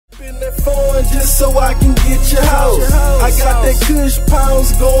in that phone just so I can get your house. I got that kush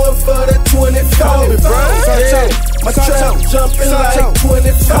pounds going for that 24. My trap jumping like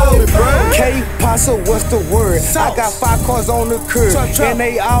 24. K Pasa, what's the word? I got 5 cars on the curb, and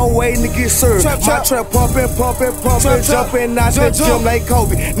they all waiting to get served. My trap pumping, jumping out the gym like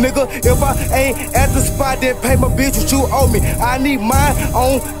Kobe. Nigga, if I ain't at the spot, then pay my bitch what you owe me. I need mine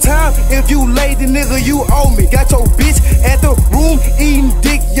on time. If you late, then nigga, you owe me. Got your bitch at the room eating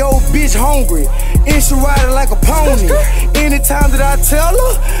dick, yo bitch hungry. And she riding like a pony. Anytime that I tell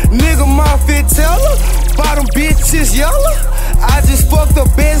her, nigga, my fit tell her, bottom bitches yellow. I just fucked the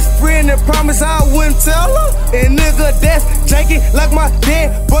best friend and promised I wouldn't tell her. And nigga, that's janky like my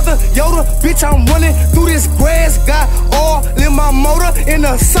dead brother Yoda. Bitch, I'm running through this grass. Got oil in my motor, in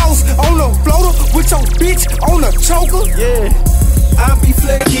the sauce on the floater, with your bitch on the choker. Yeah. I be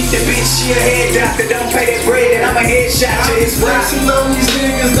flexing. Keep the bitch, she a head doctor, don't pay that bread, and I'm a headshot to his flexing on these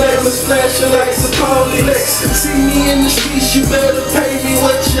niggas, diamonds flashing like some police. See me in the streets, you better pay me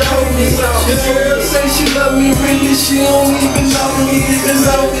what you owe me. Your girl say she love me, really, she don't even know me, even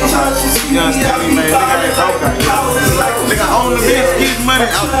though the time she see me, I be ballin' like a nigga own the bitch, get money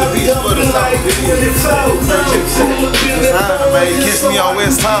out the bitch for the song. Designer, man, kiss me on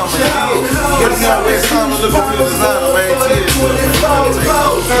West Town, man. Kiss me on West Town, look at the designer, man. This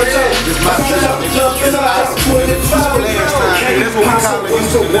my trip, it's ice. It's players time, that's what we call it.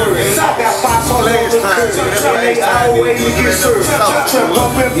 It's the word. It's players time, that's what they time. You get served.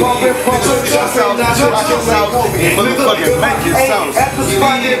 Motherfucking make it sauce.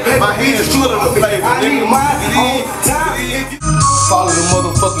 My head is full of the flavor, nigga. Follow the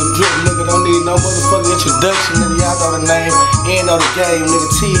motherfucking drip, nigga. Don't need no motherfucking introduction, nigga. Y'all know the name, ain't know the game, nigga.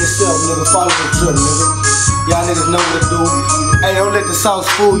 T itself, nigga. Follow the drip, nigga. Y'all niggas know what to do. Hey, don't let the sauce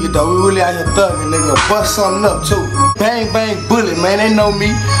fool you, though. We really out here thugging, nigga. Bust something up, too. Bang, bang, bullet, man. They know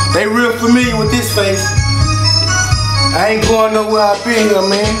me. They real familiar with this face. I ain't going nowhere. I been here,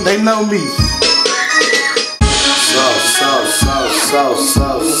 man. They know me. Sauce.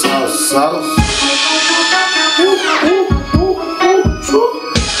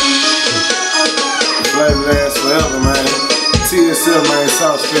 Flavor lasts forever, man. TSL, man,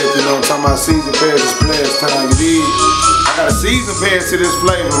 South Fifth, you know what I'm talking about? Season pass is splash time, you dig? I got a season pass to this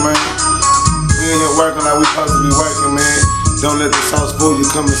flavor, man. We in here working like we supposed to be working, man. Don't let the sauce fool you,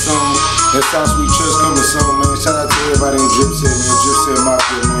 coming soon. That sauce we trust coming soon, man. Shout out to everybody in Drip Set, man. Drip Set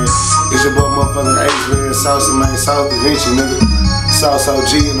Mafia, man. It's your boy motherfucking Ace, man. Saucy, man. Sauce Da Vinci, nigga. Sauce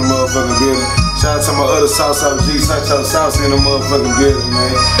OG in the motherfucking building. Shout out to my other Sauce OG, Sancho Saucy in the motherfucking building,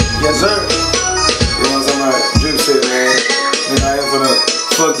 man. Yes, sir. You know what I'm talking about? Drip Set, man. And I ain't gonna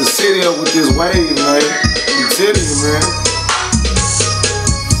fuck the city up with this wave, man. I'm telling you, man.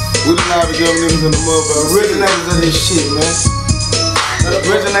 We the navigate niggas in the motherfucker. Originators of this shit, man.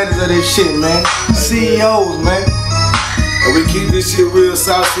 Originators of this shit, man. CEOs, man. And we keep this shit real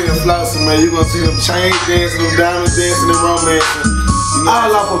saucy and flossy, man. You gonna see them chains dancing, them diamonds dancing, and romancing. You know,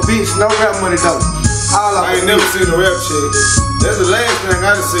 all off a bitch, no rap money though. All off I ain't never seen a rap chick. That's the last thing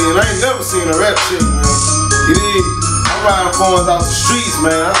I done seen. I ain't never seen a rap chick, man. You dig? I'm riding phones off the streets,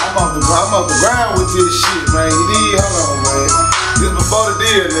 man. I'm off the ground with this shit, man. You dig? Hold on, man. This before the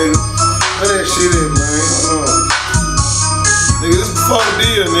deal, nigga. Where that shit is, man? Hold on. Nigga, this before the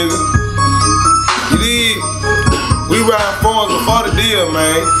deal, nigga. You dig? We ride phones before the deal,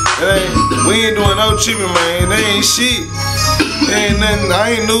 man. We ain't doing no tripping, man. They ain't shit. They ain't nothing.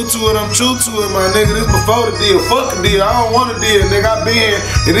 I ain't new to it. I'm true to it, my nigga. This before the deal. Fuck the deal. I don't want a deal, nigga. I been here,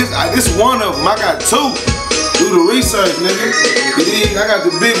 and this one of them. I got 2. Do the research, nigga. You dig? I got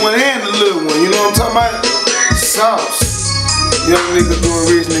the big one and the little one. You know what I'm talking about? Sauce. Young niggas doing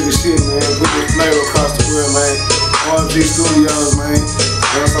rich nigga shit, man. Put this flavor across the world, man. OMG Studios, man.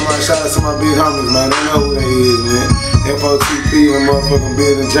 You know, somebody shout out to my big homies, man. They know who they is, man. FOTP in the motherfucking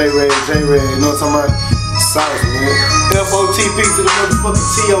building. J-Ray, you know what I'm talking about? Sauce, man. FOTP to the motherfucking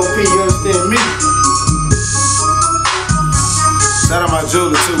TOP, you understand me? Shout out my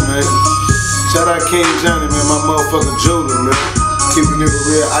jeweler too, man. Shout out King Johnny, man, my motherfucking jeweler, man. Keep a nigga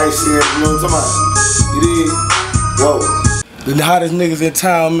real icy, you know what I'm talking about? You dig? Whoa. The hottest niggas in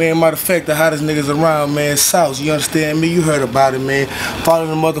town, man. Matter of fact, the hottest niggas around, man. Sauce, you understand me? You heard about it, man. Follow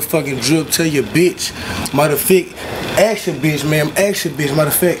the motherfucking drip. Tell your bitch. Matter of fact, action bitch, man. Action bitch. Matter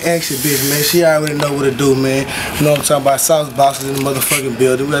of fact, action bitch, man. She already know what to do, man. You know what I'm talking about? Sauce boxes in the motherfucking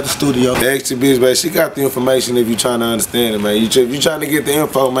building. We at the studio. The action bitch, man. She got the information if you trying to understand it, man. If you trying to get the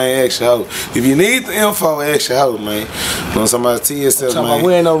info, man, ask your hoe. If you need the info, ask your hoe, man. You know what I'm talking about? TSL, man.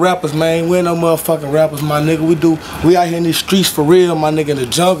 We ain't no rappers, man. We ain't no motherfucking rappers, my nigga. We out here in these streets. streets for real, my nigga, in the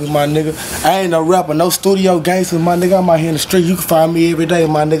jungle, my nigga. I ain't no rapper, no studio gangster, my nigga. I'm out here in the street. You can find me every day,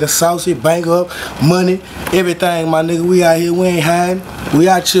 my nigga. Saucy, bank up, money, everything, my nigga. We out here, we ain't hiding. We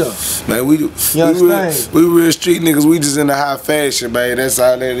out here. Man, we real street niggas. We just in the high fashion, baby. That's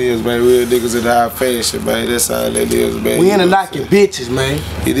all that is, man. Real niggas in the high fashion, baby. That's all that is, man. We in the knocking bitches, man.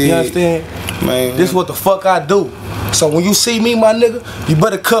 You understand? Man. This what the fuck I do. So when you see me, my nigga, you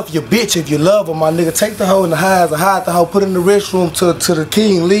better cuff your bitch if you love her, my nigga. Take the hoe in the highs or hide the hoe, put her in the restroom to the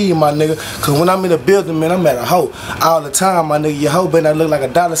king leave, my nigga. Cause when I'm in the building, man, I'm at a hoe all the time, my nigga. Your hoe better not look like a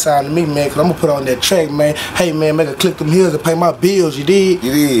dollar sign to me, man. Cause I'm gonna put on that track, man. Hey, man, make her click them heels and pay my bills, you dig?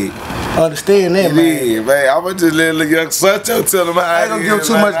 You dig? Understand that, man. Yeah, man. I'ma just let little young Sancho tell him how I ain't gonna give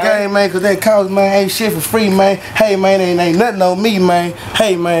too much game, man, cause that cost, man, ain't shit for free, man. Hey, man, ain't nothing on me, man.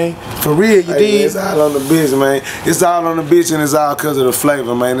 Hey, man, for real, you dig? It's all on the bitch, man. It's all on the bitch and it's all cause of the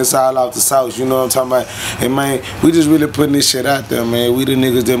flavor, man. It's all off the sauce, you know what I'm talking about? And, man, we just really putting this shit out there, man. We the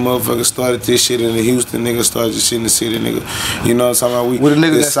niggas that motherfuckers started this shit in the Houston, niggas started this shit in the city, nigga. You know what I'm talking about? We the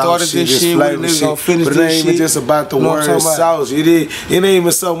niggas that started this shit, we the niggas gonna finish this shit. But it ain't even just about the word sauce, you dig? It ain't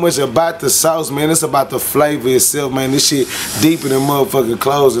even so much about the sauce, man. It's about the flavor itself, man. This shit deeper than motherfucking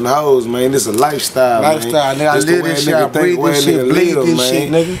clothes and hoes, man. It's a lifestyle, man. Nigga. I live this shit, I breathe this shit, bleed this shit,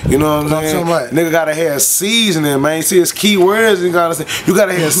 nigga. You know what I'm saying? Nigga gotta have seasoning, man. See, it's key words you gotta say. You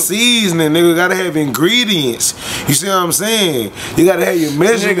gotta have seasoning, nigga. You gotta have ingredients. You see what I'm saying? You gotta have your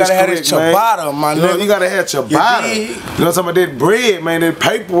measurements. You gotta have that ciabatta, my nigga. You gotta have ciabatta. You know what I'm talking about? That bread, man. That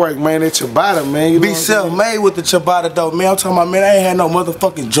paperwork, man. That ciabatta, man. You be self-made with the ciabatta, though, man. I'm talking about, man, I ain't had no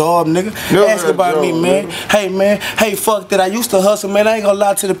motherfucking job, nigga. Ask about me, man. Hey, man. Hey, fuck that. I used to hustle, man. I ain't gonna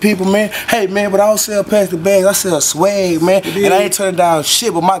lie to the people, man. Hey, man, but I don't sell plastic bags. I sell swag, man. And I ain't turning down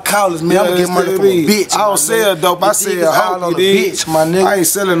shit, but my collars, man. I'm gonna get money from a bitch. I don't sell dope. I sell hope, you dig? Bitch, my nigga. I ain't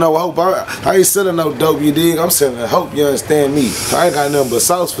selling no hope. I ain't selling no dope, you dig? I'm selling hope, you understand me? I ain't got nothing but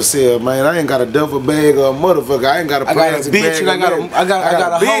sauce for sale, man. I ain't got a duffel bag or a motherfucker. I ain't got a plastic bag. I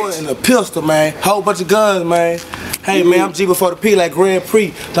got a hoe and a pistol, man. Whole bunch of guns, man. Hey, man, I'm G before the P like Grand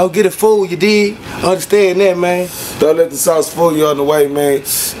Prix. Don't get it fooled, you dig? Understand that, man. Don't let the sauce fool you on the way, man.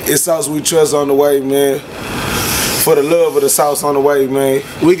 It's sauce we trust on the way, man. For the love of the sauce on the way, man.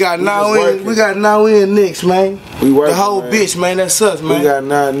 We got now in next, man. We working, the whole man. Bitch, man. That's us, man. We got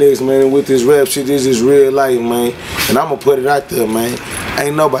 9 next, man. And with this rap shit, this is real life, man. And I'ma put it out there, man.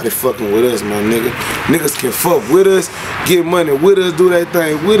 Ain't nobody fucking with us, man, nigga. Niggas can fuck with us, get money with us, do that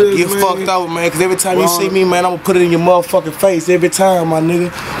thing with us, get man. Fucked over, man. Cause every time you see me, man, I'ma put it in your motherfucking face every time, my nigga.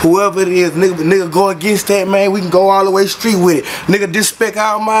 Whoever it is, nigga go against that, man. We can go all the way street with it. Nigga disrespect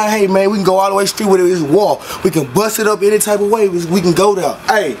our mind, hey, man, we can go all the way street with it. It's war. We can bust it up any type of way. We can go there.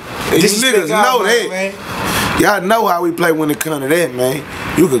 Hey, and you niggas know that, man. Y'all know how we play when it comes to that, man.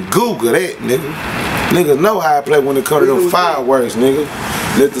 You can Google that, nigga. Niggas know how I play when it comes to them fireworks, nigga.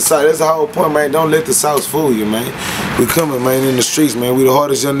 Let the sauce, that's the whole point, man. Don't let the sauce fool you, man. We coming, man, in the streets, man. We the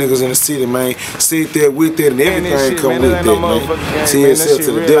hardest young niggas in the city, man. Sit there with that and everything come with that, man. See yourself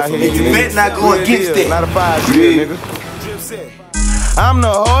to the death, nigga. You better not go against that. Not a fire shit, nigga. I'm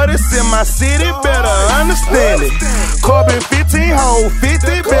the hardest in my city, better understand it. Corbin 15, hold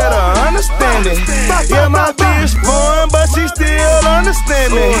 50, better understand it. Yeah, my bitch born, but she still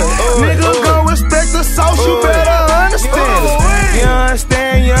understand me. Nigga